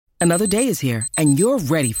Another day is here, and you're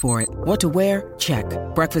ready for it. What to wear? Check.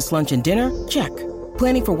 Breakfast, lunch, and dinner? Check.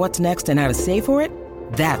 Planning for what's next and how to save for it?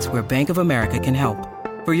 That's where Bank of America can help.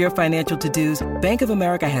 For your financial to-dos, Bank of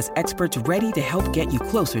America has experts ready to help get you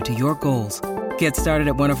closer to your goals. Get started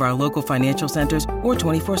at one of our local financial centers or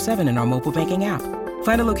 24/7 in our mobile banking app.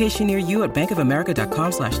 Find a location near you at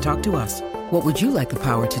bankofamerica.com/talktous. What would you like the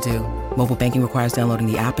power to do? Mobile banking requires downloading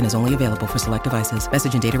the app and is only available for select devices.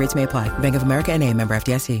 Message and data rates may apply. Bank of America N.A., member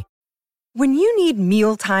FDIC. When you need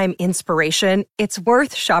mealtime inspiration, it's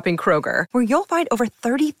worth shopping Kroger, where you'll find over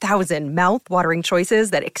 30,000 mouth-watering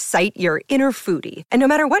choices that excite your inner foodie. And no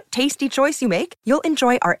matter what tasty choice you make, you'll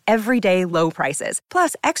enjoy our everyday low prices,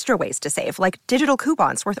 plus extra ways to save, like digital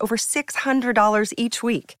coupons worth over $600 each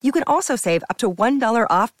week. You can also save up to $1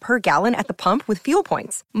 off per gallon at the pump with fuel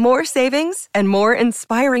points. More savings and more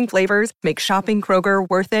inspiring flavors make shopping Kroger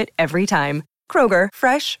worth it every time. Kroger,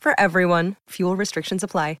 fresh for everyone. Fuel restrictions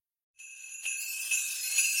apply.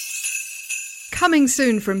 Coming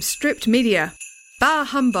soon from Stripped Media, Bah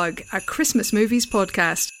Humbug, a Christmas movies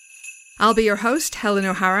podcast. I'll be your host, Helen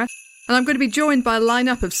O'Hara, and I'm going to be joined by a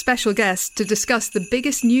lineup of special guests to discuss the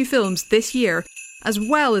biggest new films this year, as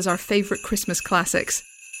well as our favourite Christmas classics.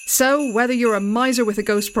 So, whether you're a miser with a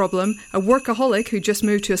ghost problem, a workaholic who just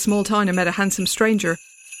moved to a small town and met a handsome stranger,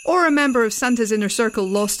 or a member of Santa's inner circle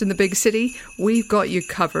lost in the big city, we've got you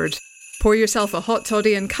covered. Pour yourself a hot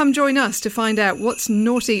toddy and come join us to find out what's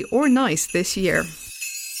naughty or nice this year.